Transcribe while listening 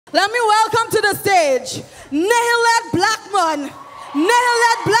Let me welcome to the stage Nehilet Blackman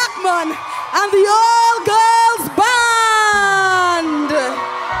and the All Girls Band.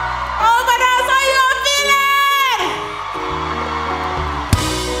 Oh, but that's how you're feeling!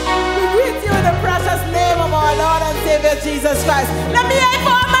 We greet you in the precious name of our Lord and Savior Jesus Christ. Let me hear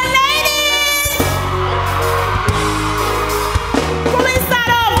for my ladies! Can we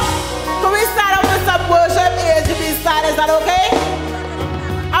start off with some worship AGB style? Is that okay?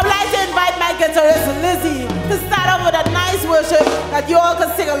 I would like to invite my guitarist Lizzie to start off with a nice worship that you all can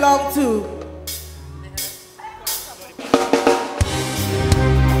sing along to.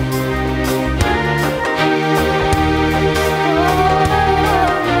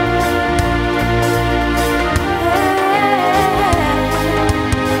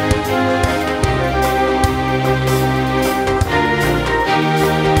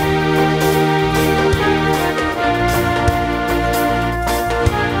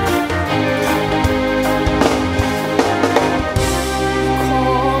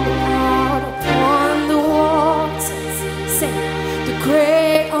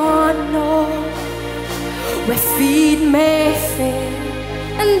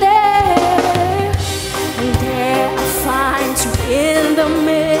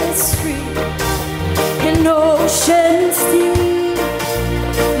 When oceans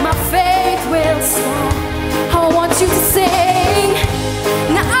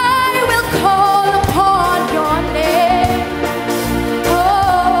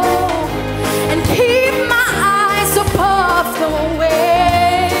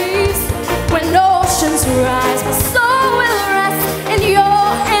rise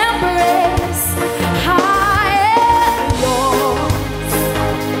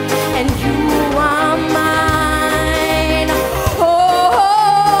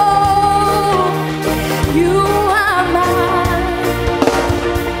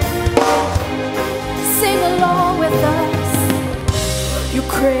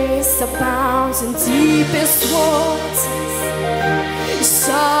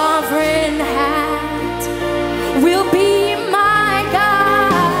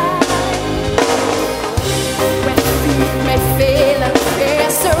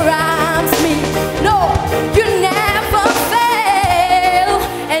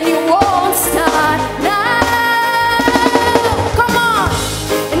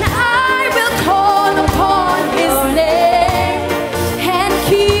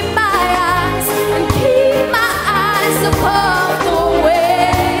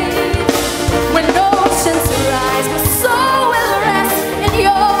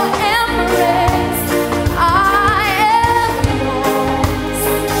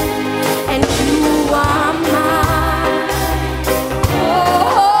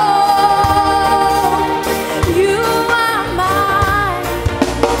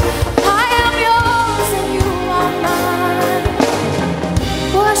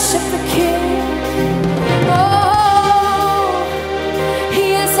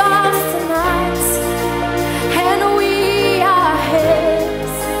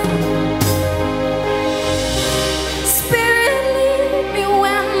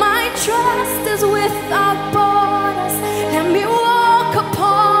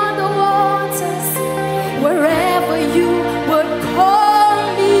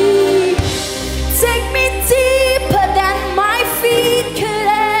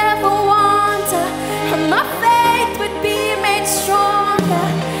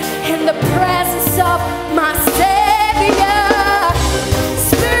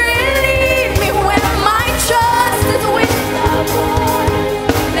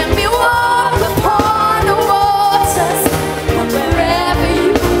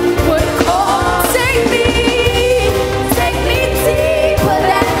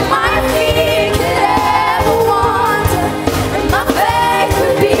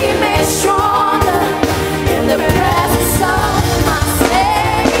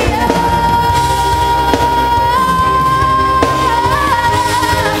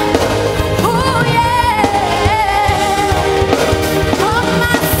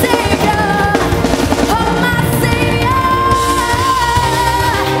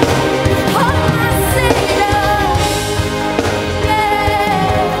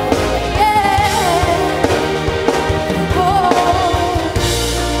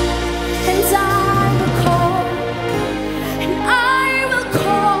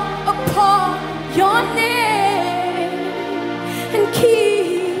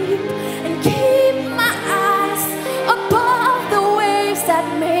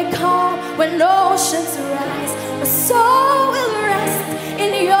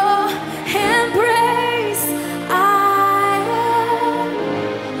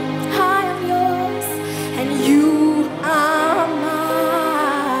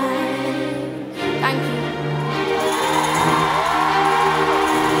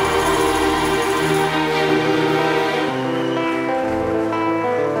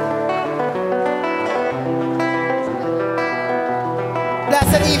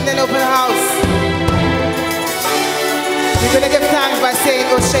Blessed evening, open house. We're going to give thanks by saying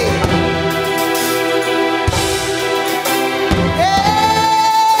O'Shea.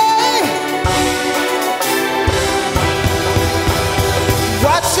 Hey!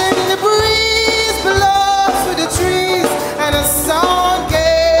 Watching the breeze blow through the trees, and a song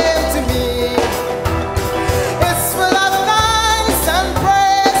came to me. It's full of thanks and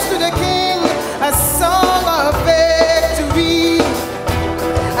praise to the King, a song of victory.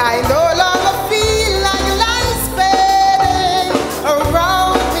 I no longer feel like life's fading.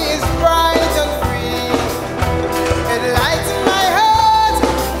 Around me is bright and free. It lightens my heart,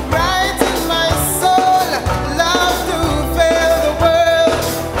 brightens my soul. Love to fill the world.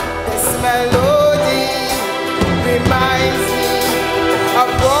 This melody reminds me of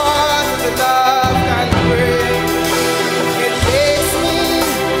what the love can bring. It makes me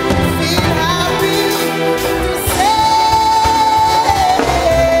feel happy to say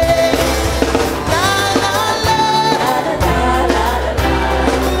la la la la la la la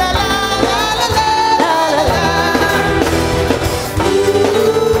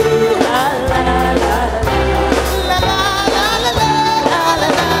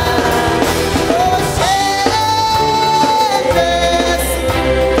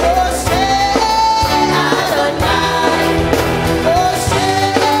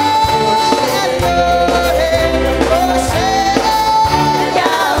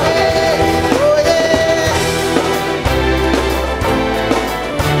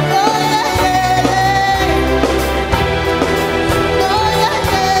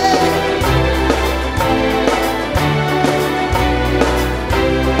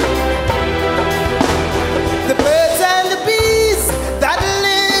The birds and the bees that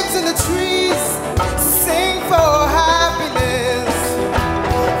lives in the trees sing for happiness,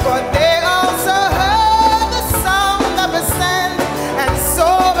 but they also heard the sound of a sand, and so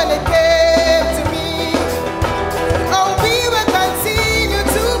when it came to me, oh, we will continue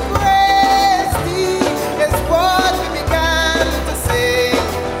to praise thee, is what we began to sing,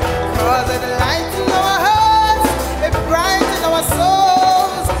 'cause it lightens our hearts, it brightens our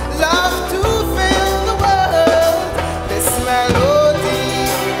souls, love to fill the world. This melody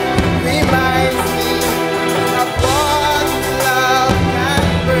reminds me of what love can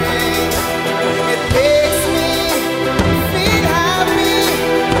bring. It makes me feel happy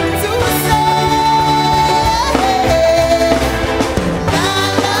to say la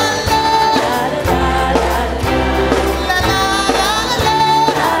la la la la la la la.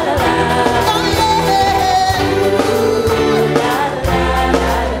 Oh yeah.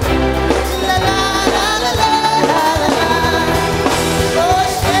 La la la la la la.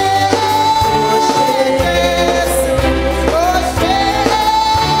 O'Shea, yes. O'Shea,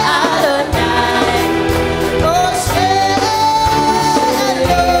 Adonai. O'Shea,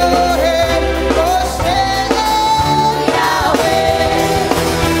 Elohim. O'Shea, Yahweh.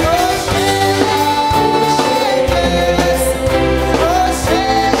 O'Shea, yes.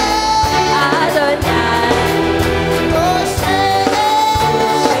 O'Shea, Adonai. O'Shea,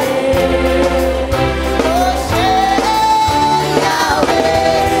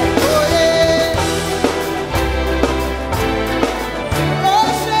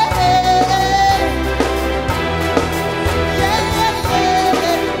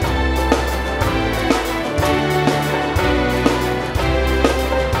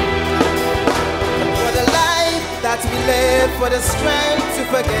 for the life that we live, for the strength to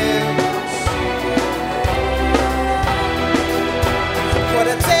forgive, for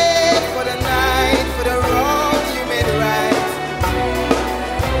the day, for the night, for the wrong you made right.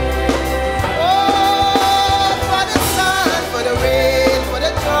 Oh, for the sun, for the rain, for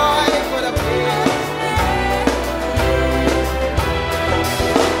the joy, for the pain.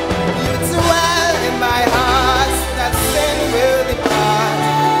 You dwell in my heart, that sin will depart.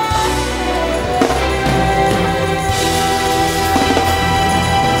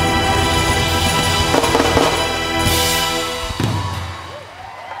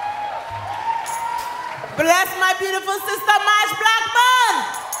 Bless my beautiful sister, March Blackburn.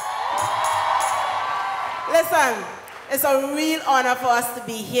 Listen, it's a real honor for us to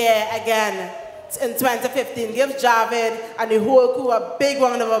be here again in 2015. Give Javid and the whole crew a big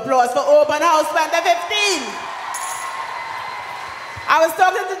round of applause for Open House 2015. I was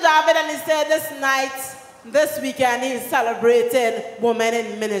talking to Javid and he said this weekend, he's celebrating Women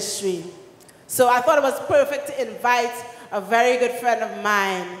in Ministry. So I thought it was perfect to invite a very good friend of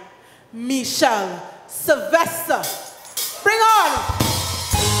mine, Michelle Sylvester. Bring on!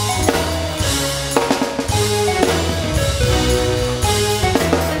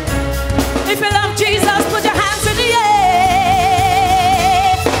 If you love Jesus, put your hands in the air.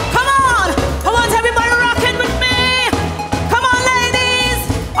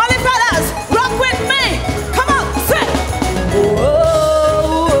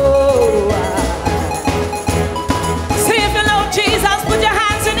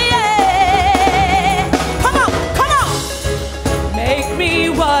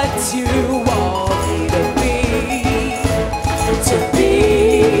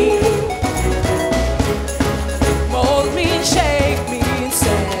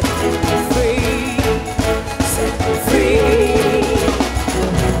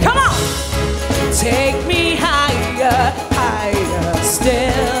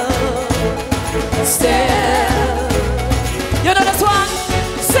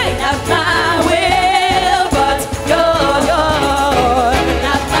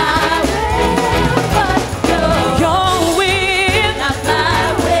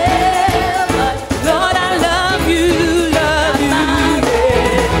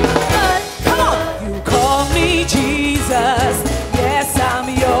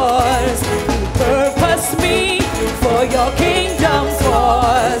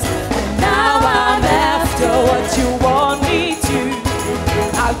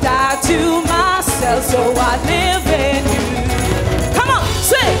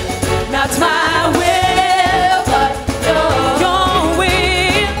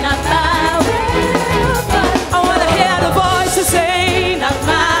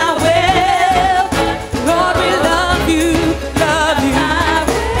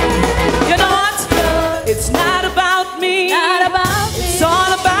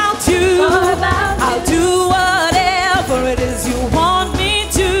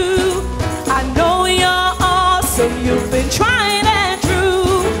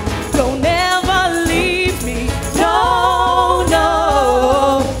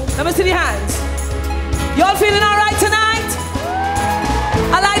 Y'all feeling all right tonight?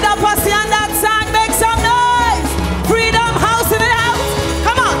 I like that posse on that side. Make some noise. Freedom House in the house.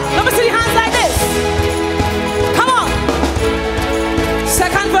 Come on. Let me see your hands like this. Come on.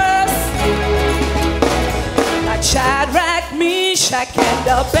 Second verse. Like Shadrach, Meshach, and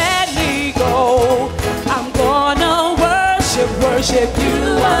Abednego, I'm gonna worship you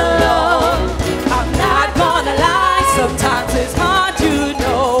alone. I'm not gonna lie, sometimes it's hard to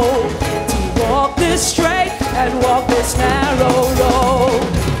know, to walk this straight and walk this narrow road.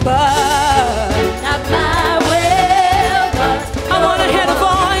 But not my will, but I wanna hear the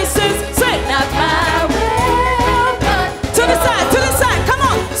voices. Say, not my will, but to the side, come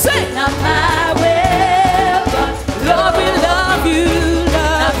on, say, not my will, but Lord, we love you,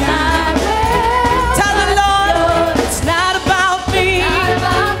 love you. My will, tell the Lord, it's not about me,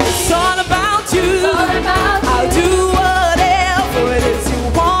 it's all about you. I'll do whatever it is you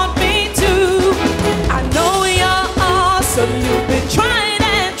want me to. I know you're awesome, you've been trying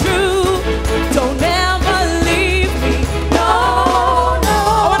and true. Don't ever leave me, no, no.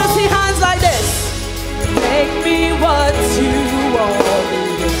 I wanna see hands like this. Make me what you want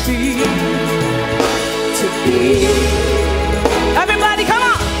me to be. Everybody, come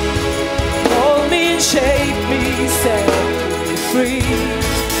on. Mold me and shape me, set me free,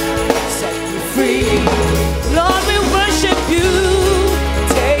 set me free. Lord, we worship you.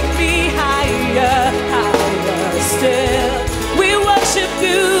 Take me higher, higher still. We worship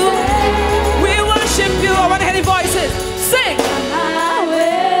you. We worship you. I want to hear the voices. Sing. I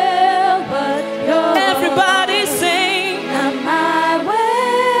will, but yours. Everybody sing. Not my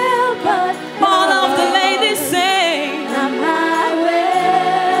will, but yours. All of the ladies sing. Not my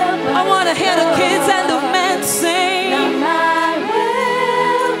will, but I want to hear the kids and the men sing. Not my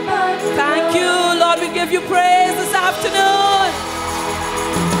will, but thank you, Lord. We give you praise this afternoon.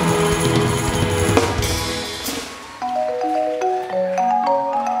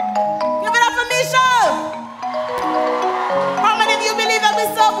 Give it up for Misha. How many of you believe that we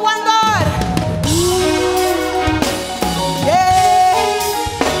serve one God? Yeah.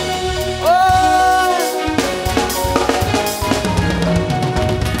 Oh.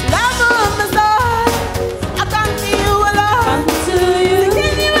 Love of my Lord, I come to you alone. Come to you. To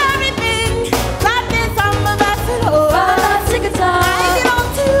give you everything. God is on my vessel. Oh, sing a song. I belong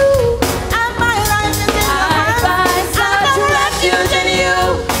to you, and my life is in your hands. I find such refuge in you.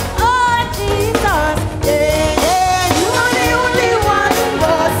 Oh, Jesus. Yeah, yeah. You are the only one.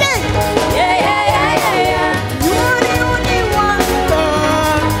 Oh, sing. Yeah, yeah, yeah, yeah, yeah. You are the only one.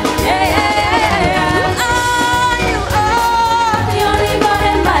 God. Yeah, yeah, yeah, yeah, yeah. You are the only God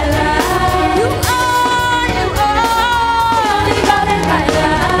in my life. You are the only God in my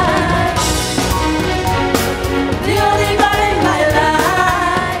life. The only God in my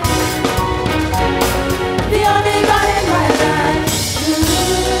life. The only God in my life.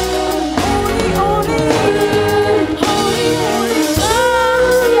 Holy, holy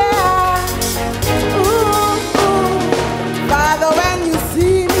God, yeah. Ooh, ooh. Father, when you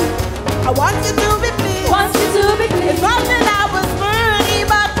see me, I want you to be pleased. Want you to be pleased. It's not that I was worthy,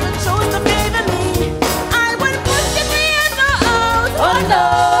 but you chose to favor me. I will put the creator out. Oh no,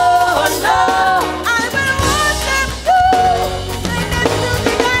 oh no. I will worship you. And this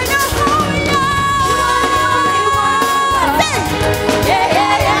music I know who you are. Sing. Yeah,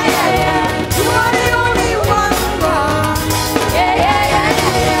 yeah, yeah, yeah, yeah. You are the only one, God. Yeah, yeah, yeah,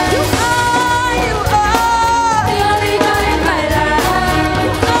 yeah, yeah. You are the only God in my life. You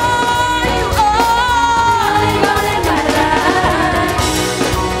are the only God in my life.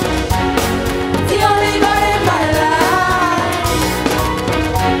 The only God in my life.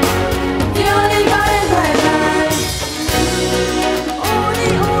 The only God in my life. Holy,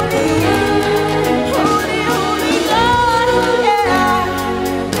 holy, holy, holy God, yeah.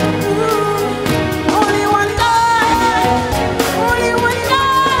 Only one God, only one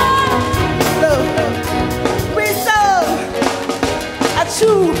God. Look, we serve a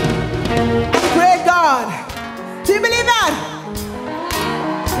true and great God. Do you believe that?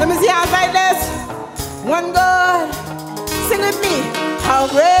 Let me see how like this. One God, sing with me. How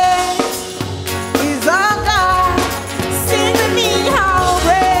great is our God? Sing with me. How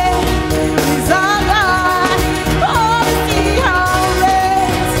great is our God? Oh, see how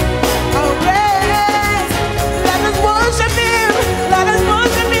great, how great. Let us worship Him. Let us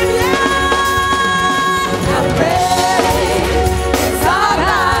worship Him. Yeah. How great is our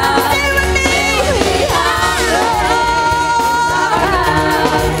God? Sing with me. How great.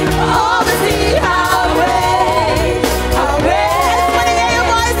 Oh, see how great, how great. I just want to hear your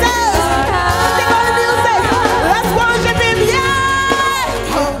voices. Sing all the music.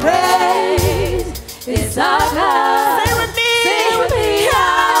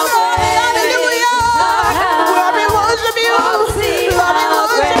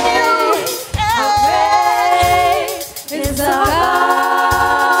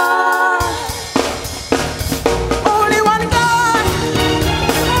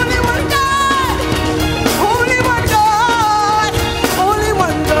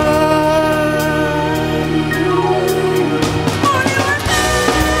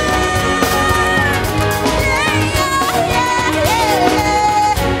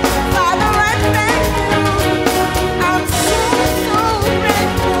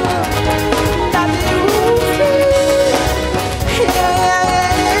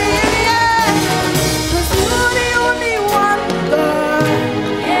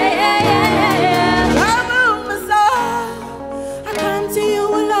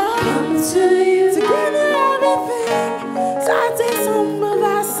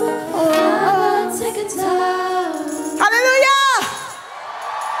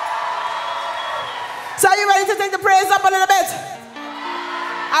 a little bit.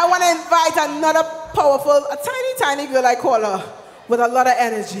 I want to invite another powerful, a tiny, tiny girl, I call her, with a lot of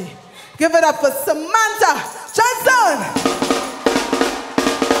energy. Give it up for Samantha Johnson.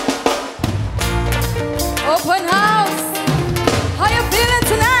 Open house. How you feeling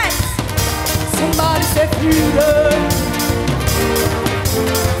tonight? Somebody say freedom.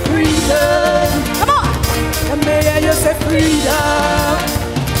 Freedom. Come on. And may I just say freedom.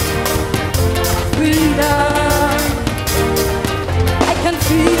 Freedom. I can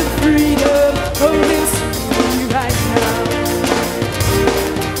feel freedom coming to me right now.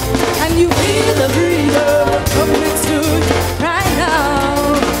 Can you feel the freedom coming to you right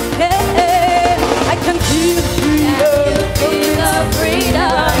now? Yeah, I can feel the freedom. Can you feel the freedom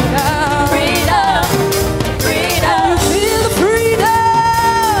right now? Freedom, freedom. Can you feel the freedom?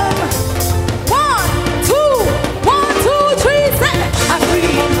 1, 2, 3, say. I free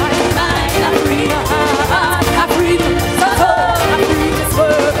my mind, I free my heart, I free my soul, I free this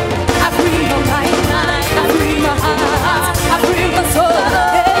world. I free my mind, I free my heart, I free my soul.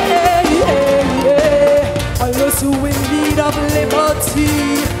 All those who in need of liberty,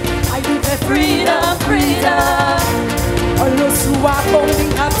 I declare freedom, freedom. All those who are bound in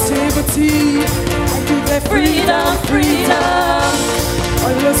captivity, I declare freedom, freedom.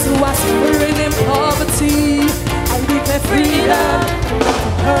 All those who are suffering in poverty, I declare freedom. Freedom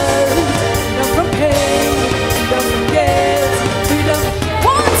from hurt, freedom from pain, freedom from guilt, freedom.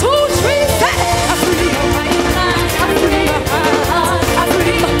 1, 2, 3, say. I free my mind, I free my heart, I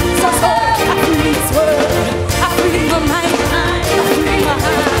free my soul, I free this world. I free my mind, I free my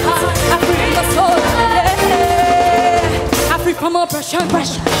heart, I free my soul. Yeah. I free from oppression, I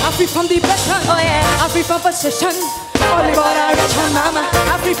free from depression, oh yeah. I free from possession, only but I rich and mama.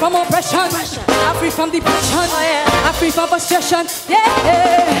 I free from oppression, I free from depression, oh yeah. I free from possession, yeah.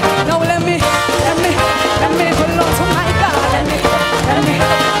 Now let me belong to my God. Let me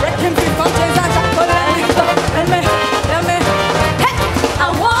break him free from chains and shackles. Let me. Hey, I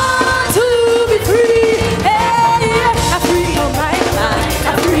want to be free. Hey, yeah. I free my mind,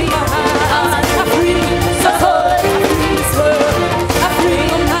 I free my heart, I free my soul, I free this world. I free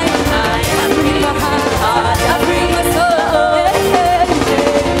my mind, I free my heart, I free my soul.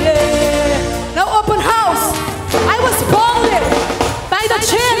 Yeah. Now open house. I was bounded by the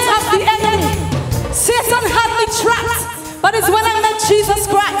chains of the enemy. Satan had me trapped, but it's when I met Jesus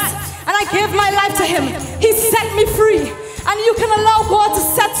Christ and I gave my life to him, he set me free. And you can allow God to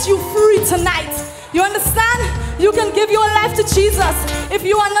set you free tonight. You understand? You can give your life to Jesus. If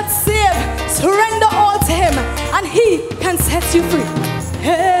you are not saved, surrender all to him and he can set you free.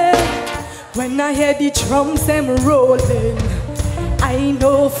 Hey, when I hear the drums them rolling, I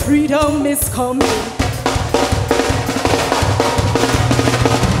know freedom is coming.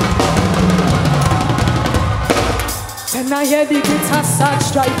 When I hear the guitar start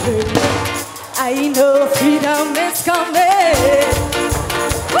striking, I know freedom is coming.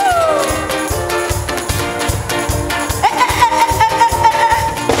 Woo!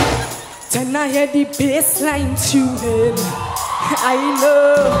 Then I hear the bass line tuning, I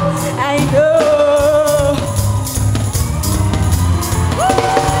know. Woo!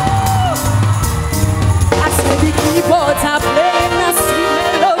 I say the keyboards are playing a sweet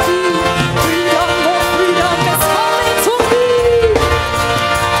melody. Freedom, oh freedom is coming to me.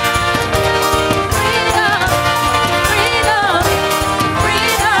 Freedom, freedom,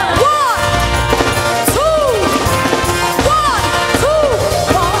 freedom. 1,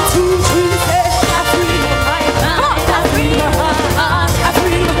 2, 3, say. I free my mind, I free my heart, I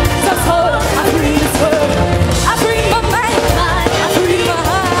free my soul, I free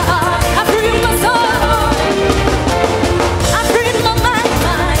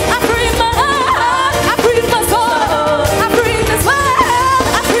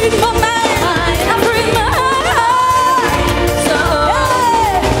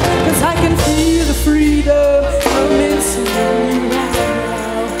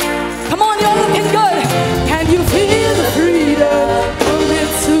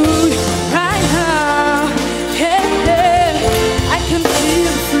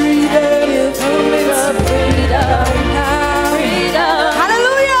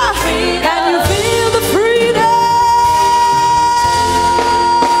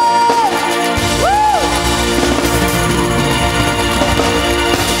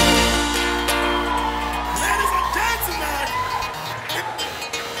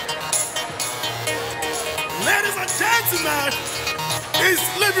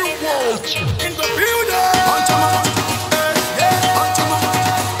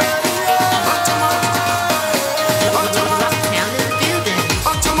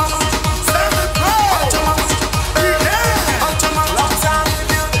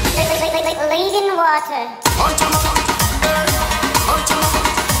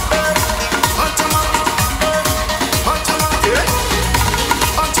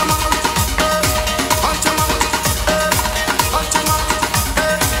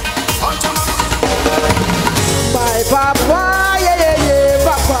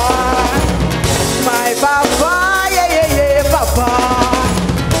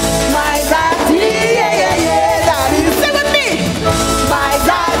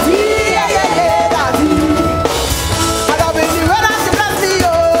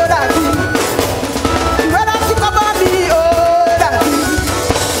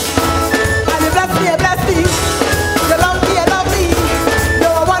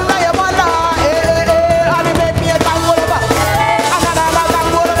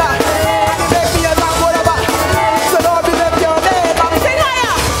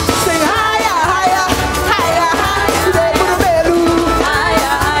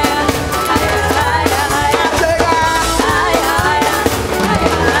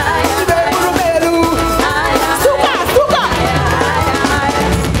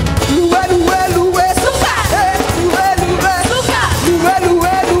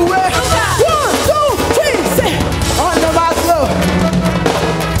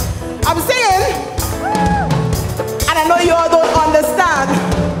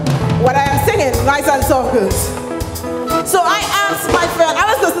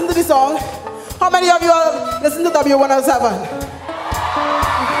song? How many of you listen to W107?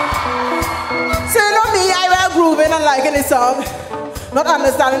 So you know me, I were grooving and liking the song, not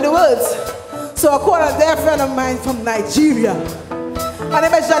understanding the words. So I called a dear friend of mine from Nigeria. Her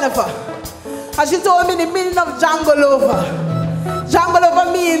name is Jennifer. And she told me the meaning of Jangle Over. Jangle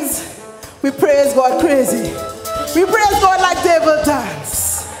Over means we praise God crazy. We praise God like devil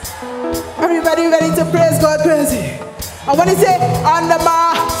dance. Everybody ready to praise God crazy? And when he say on the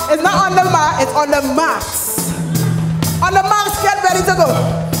mark, it's not on the mark, it's on the marks. On the marks, get ready to go.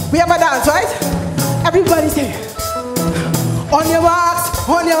 We have a dance, right? Everybody say, on your marks,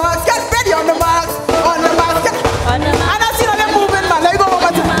 get ready on the marks, on the marks, get. And I see them moving, man. Let me go one more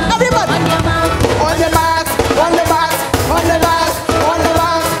time. Everybody, on your marks, on the marks, on the marks, on the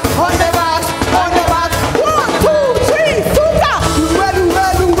marks, on the marks, on the marks. 1, 2, 3, Suka.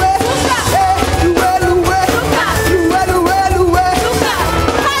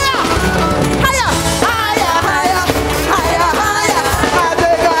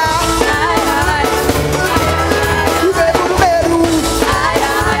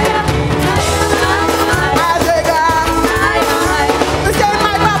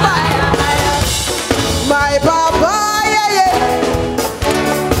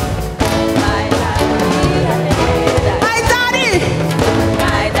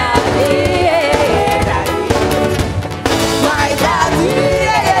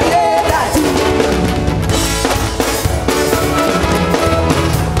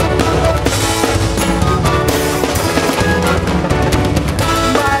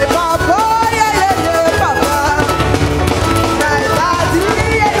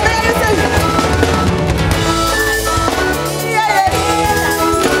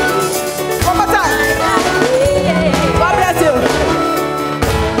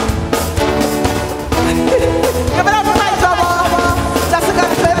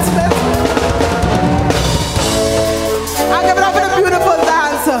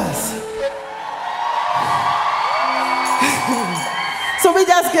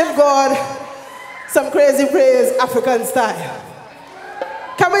 Some crazy praise, African style.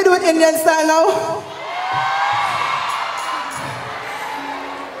 Can we do it Indian style now?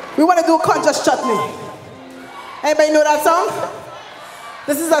 We want to do conscious chutney. Anybody know that song?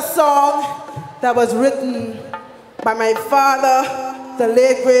 This is a song that was written by my father, the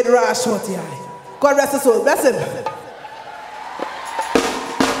late great Rashwati. God rest his soul. Bless him.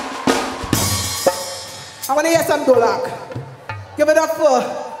 I want to hear some dolak. Give it up for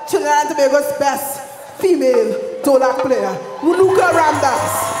Trinidad and Tobago's best female dolak player, Unuka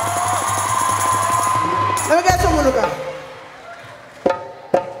Ramdas. Let me get some Unuka.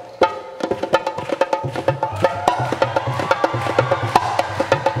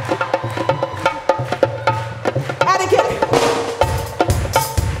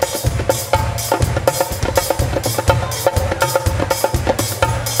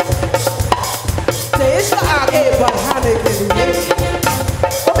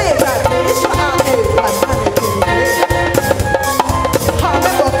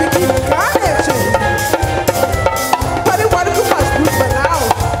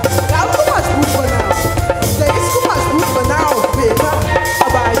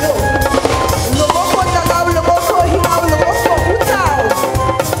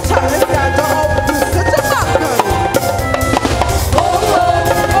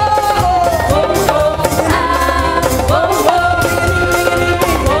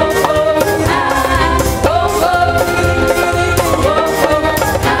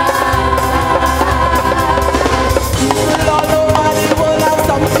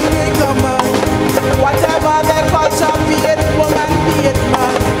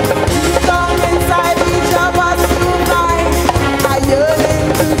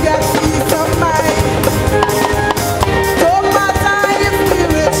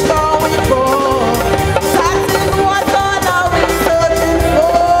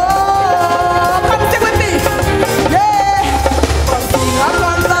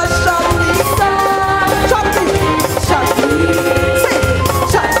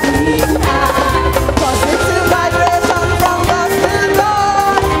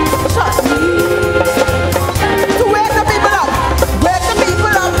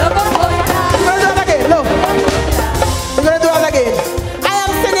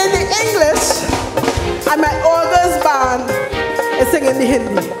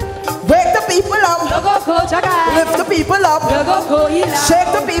 Lift the people up,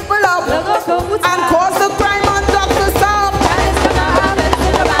 shake the people up, and cause the crime and drugs to stop.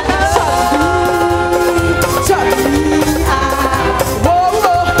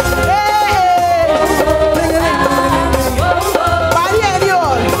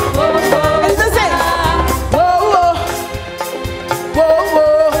 Biennial.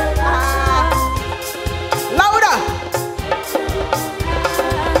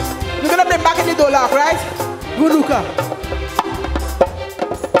 lock, right? Good looker.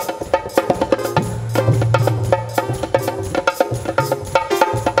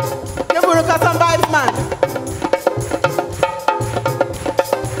 Give good looker some vibes, man.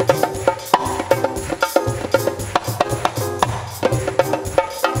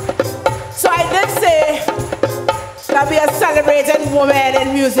 So I did say that we are celebrating women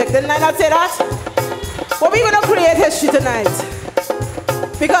in music. Didn't I not say that? But we're going to create history tonight.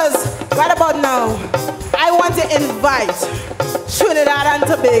 Because right about now, I want to invite Trinidad and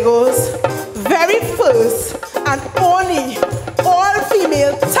Tobago's very first and only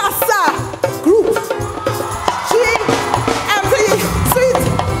all-female Tassa group. TTUM Sweet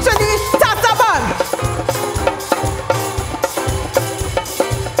Trini Tassa Band.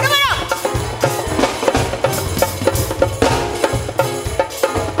 Give it up!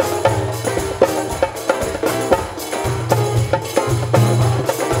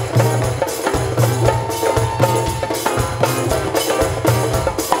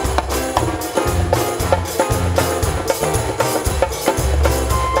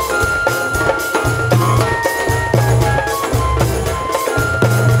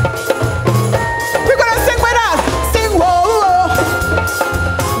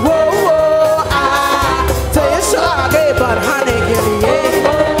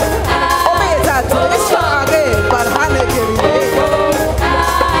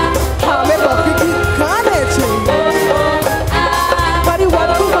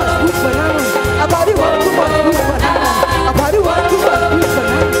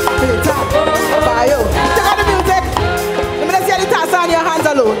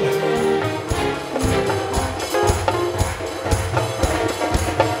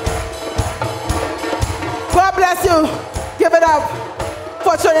 Give it up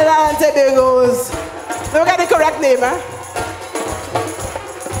for Trinidad and Tobago's. Let me get the correct name, huh?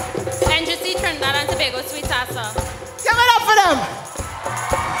 NGC Trinidad and Tobago Sweet Tassa. Give it up for them.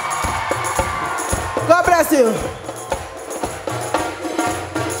 God bless you.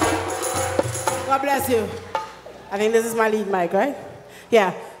 God bless you. I think this is my lead mic, right?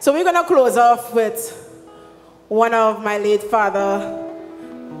 Yeah. So we're going to close off with one of my late father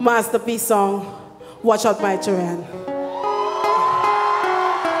masterpiece song, Watch Out My Children.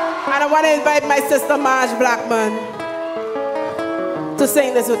 And I want to invite my sister Marge Blackman to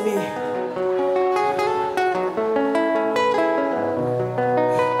sing this with me.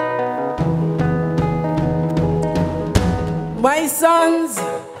 My sons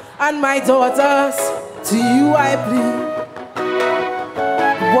and my daughters, to you I plead.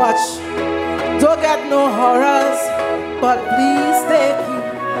 Watch, don't get no horrors, but please take heed.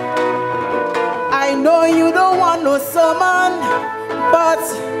 I know you don't want no sermon, but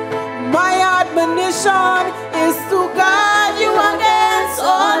my admonition is to guard you against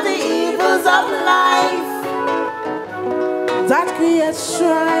all the evils of life that create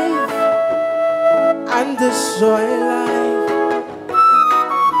strife and destroy life.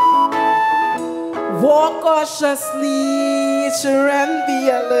 Walk cautiously, children, be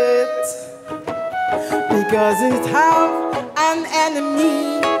alert, because it have an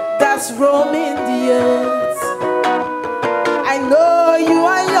enemy that's roaming the earth. I know you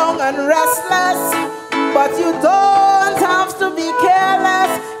are young and restless, but you don't have to be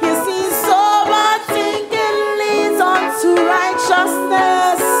careless. You see, sober thinking leads on to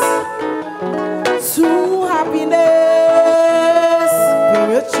righteousness, to happiness,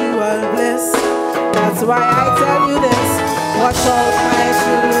 spiritual bliss. That's why I tell you this: watch out, my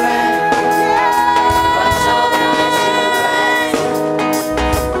children. Watch out, my children.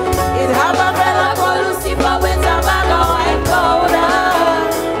 It have a fella called Lucifer with a bag of white powder,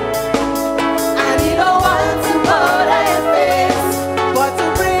 and he don't want to powder his face, but to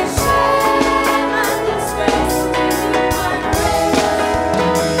bring shame and disgrace to human race.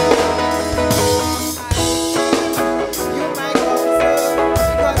 You might go so,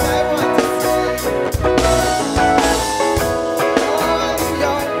 because I want to say, all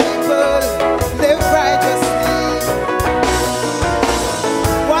young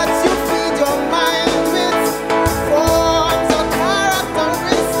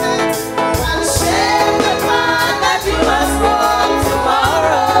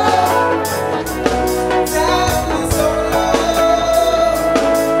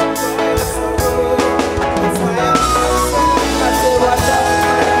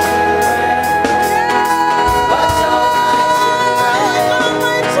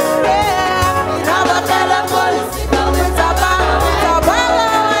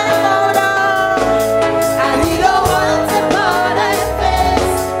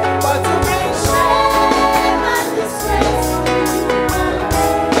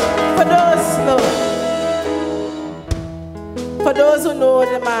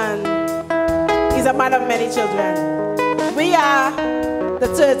children. We are the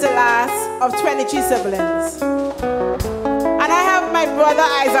 30 last of 23 siblings. And I have my brother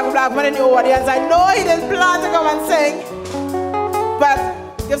Isaac Blackman in the audience. I know he didn't plan to come and sing, but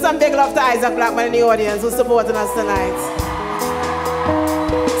give some big love to Isaac Blackman in the audience who's supporting us tonight.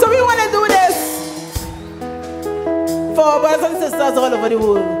 So we want to do this for our brothers and sisters all over the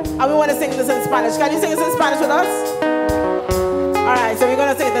world. And we want to sing this in Spanish. Can you sing this in Spanish with us? All right, so we're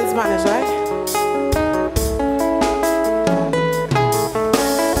going to sing it in Spanish, right?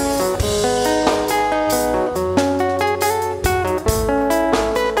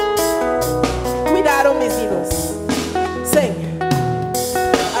 Cuidado, mis hijos. Sing.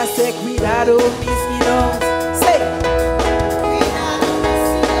 I say, cuidado, mis hijos. Sing.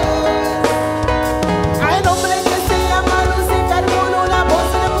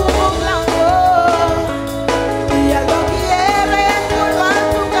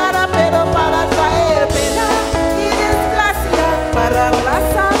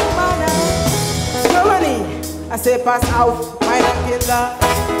 I say, pass auf, meine Kinder.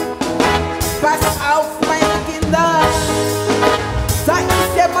 Pass auf, meine Kinder. Da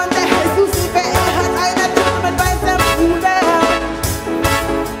ist jemand, der Jesus liebt, hat eine Tür mit weißem Bruder.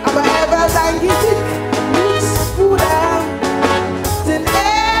 Aber will dein Gesicht nicht Bruder. Denn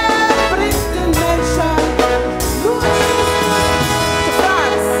bringt den Menschen nur to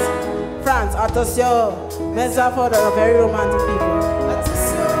France, attention, metaphor of very romantic people.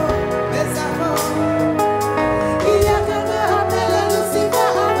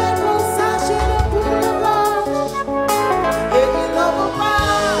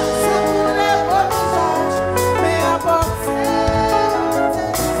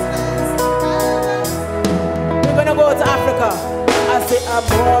 I say,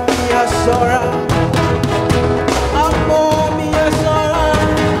 amor mi asura, amor mi asura.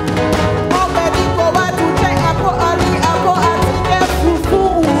 Oh, baby, go back to check. Apo ali, apo ati ke fufu.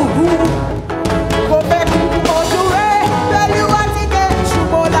 Go back to Ojure, tell you what he get.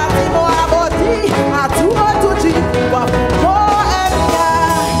 Chumo lati mo aboti, atu otuji, wafuko enya.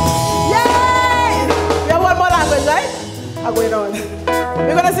 Yay! We have one more language, right? I'm going on.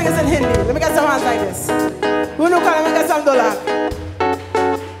 We're gonna sing this in Hindi. Let me get some hands like this. Who know can I get some dollar?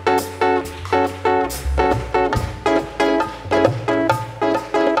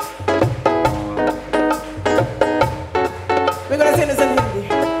 We're gonna sing this in Hindi.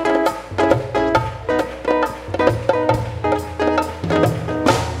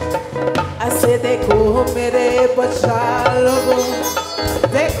 I say dekho mere bacha logo,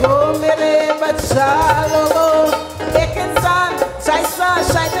 dekho mere bacha logo. Ek insan shaisa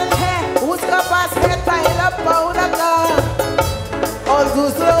shaitan hai, uska paas hai thaila pauna ka, aur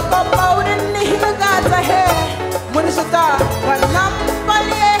dusro ko pauna nahi lagata hai. Manishta ka naam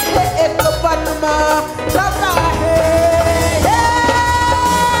paliye hai, ek padma lata hai.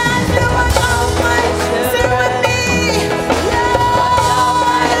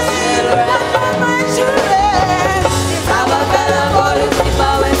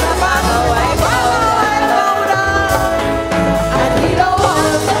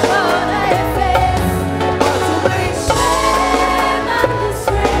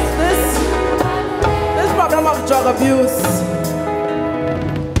 Drug abuse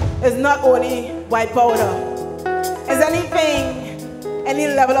is not only white powder. It's anything, any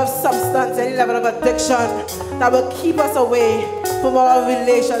level of substance, any level of addiction that will keep us away from our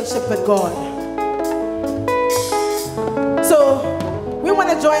relationship with God. So we want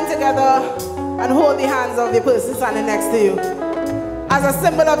to join together and hold the hands of the person standing next to you as a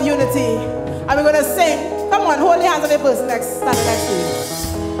symbol of unity. And we're going to sing. Come on, hold the hands of the person standing next to you.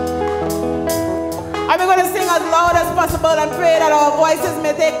 And we're going to sing as loud as possible and pray that our voices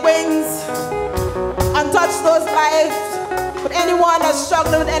may take wings and touch those lives with anyone that's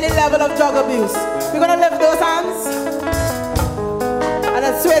struggling with any level of drug abuse. We're going to lift those hands and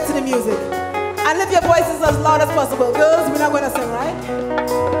then sway to the music. And lift your voices as loud as possible. Girls, we're not going to sing, right?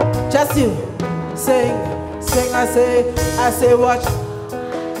 Just you. Sing, sing, I say, watch.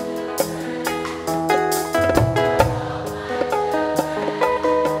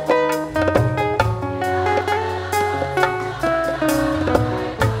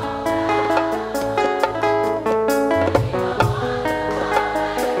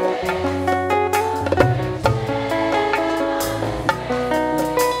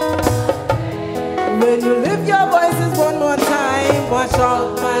 When you lift your voices one more time, watch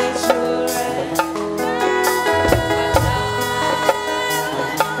out, my children.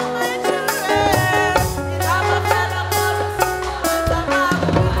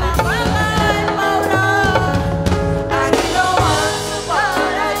 And you don't want to fall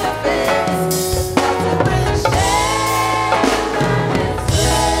on your face.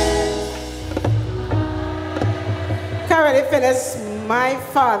 finish my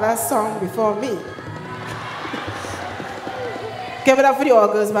father's song before me. Give it up for the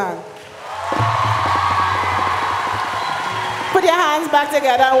August band. Put your hands back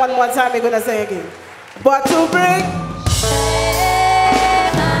together and one more time we're gonna sing again. But to bring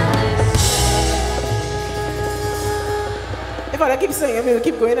if I keep singing, we'll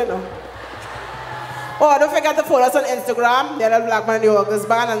keep going now. Oh, don't forget to follow us on Instagram, the Little Black Man in the August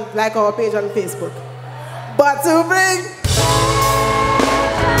Band, and like our page on Facebook. But to bring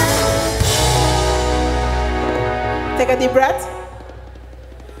take a deep breath.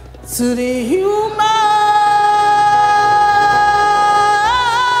 To the human